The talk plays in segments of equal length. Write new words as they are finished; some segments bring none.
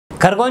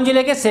खरगोन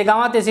जिले के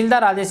सेगावा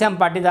तहसीलदार Radheshyam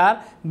Patidar,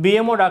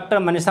 BMO doctor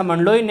Manisha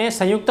Mandloi ने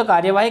संयुक्त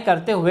कार्यवाही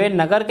करते हुए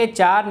नगर के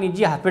 4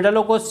 निजी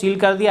हॉस्पिटलों को सील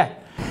कर दिया है।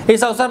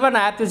 इस अवसर पर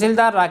नायब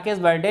तहसीलदार राकेश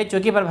बर्डे,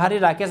 चौकी प्रभारी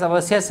राकेश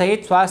अवसर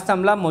सहित स्वास्थ्य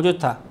अमला मौजूद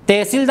था।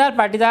 तहसीलदार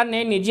पाटीदार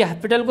ने निजी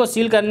हॉस्पिटल को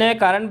सील करने का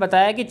कारण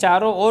बताया कि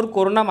चारों ओर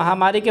कोरोना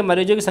महामारी के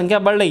मरीजों की संख्या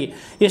बढ़ रही है,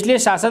 इसलिए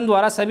शासन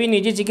द्वारा सभी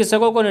निजी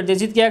चिकित्सकों को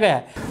निर्देशित किया गया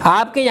है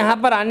आपके यहां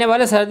पर आने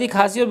वाले सर्दी,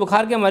 खांसी और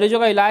बुखार के मरीजों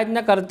का इलाज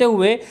न करते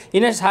हुए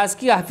इन्हें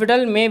शासकीय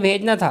हॉस्पिटल में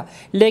भेजना था,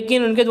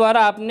 लेकिन उनके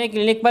द्वारा अपने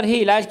क्लिनिक पर ही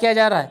इलाज किया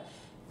जा रहा है,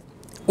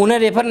 उन्हें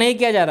रेफर नहीं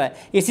किया जा रहा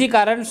है। इसी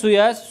कारण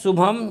सुयश,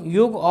 शुभम,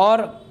 युग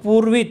और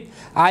पूर्वित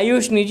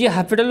आयुष निजी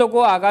हॉस्पिटलों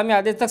को आगामी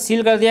आदेश तक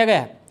सील कर दिया गया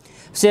है।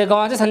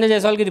 सेगावा से संजय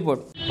जायसवाल की रिपोर्ट।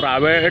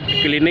 प्राइवेट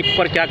क्लिनिक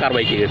पर क्या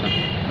कार्रवाई की गई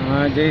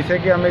था? जैसे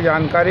कि हमें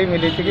जानकारी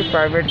मिली थी कि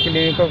प्राइवेट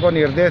क्लिनिकों को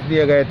निर्देश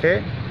दिए गए थे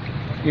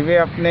कि वे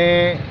अपने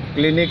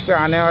क्लिनिक पे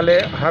आने वाले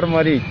हर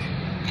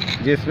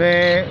मरीज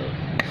जिसमें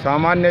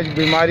सामान्य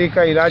बीमारी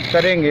का इलाज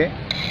करेंगे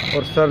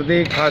और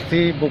सर्दी,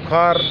 खांसी,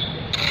 बुखार,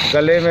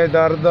 गले में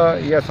दर्द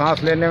या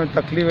सांस लेने में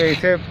तकलीफ,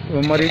 ऐसे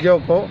मरीजों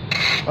को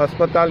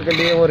अस्पताल के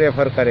लिए वो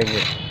रेफ़र करेंगे।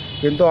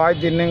 किंतु आज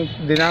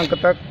दिनांक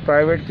तक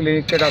प्राइवेट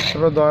क्लिनिक के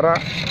डॉक्टरों द्वारा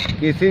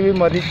किसी भी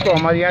मरीज को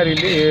हमारे यहाँ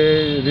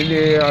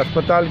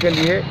अस्पताल के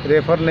लिए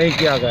रेफ़र नहीं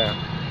किया गया।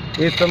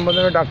 इस संबंध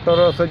में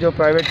डॉक्टरों से, जो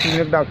प्राइवेट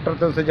क्लिनिक डॉक्टर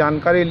थे, उनसे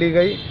जानकारी ली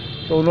गई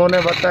तो उन्होंने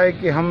बताया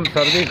कि हम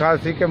सर्दी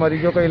खांसी के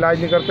मरीजों का इलाज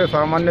नहीं करते,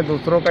 सामान्य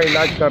दूसरों का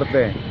इलाज करते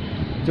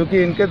हैं।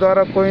 क्योंकि इनके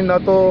द्वारा कोई न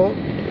तो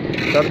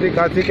सर्दी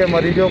खांसी के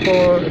मरीजों को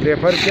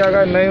रेफ़र किया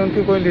गया, नहीं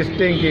उनकी कोई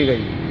लिस्टिंग की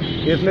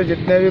गई, इसलिए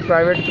जितने भी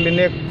प्राइवेट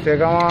क्लिनिक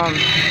सेगावा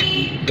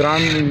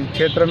ग्राम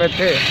क्षेत्र में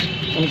थे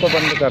उनको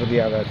बंद कर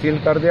दिया गया, सील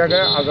कर दिया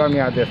गया आगामी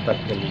आदेश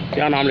तक के लिए।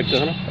 क्या नाम लिखते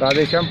हैं?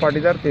 राधेश्याम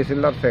पाटीदार,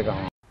 तहसीलदार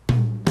सेगावा।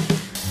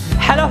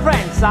 हेलो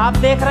फ्रेंड्स, आप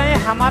देख रहे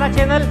हैं हमारा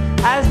चैनल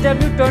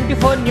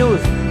SW24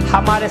 न्यूज़।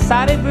 हमारे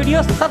सारे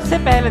वीडियो सबसे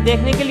पहले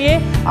देखने के लिए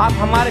आप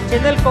हमारे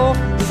चैनल को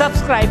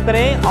सब्सक्राइब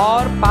करें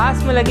और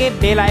पास में लगे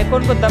बेल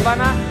आइकन को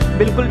दबाना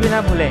बिल्कुल भी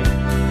ना भूलें।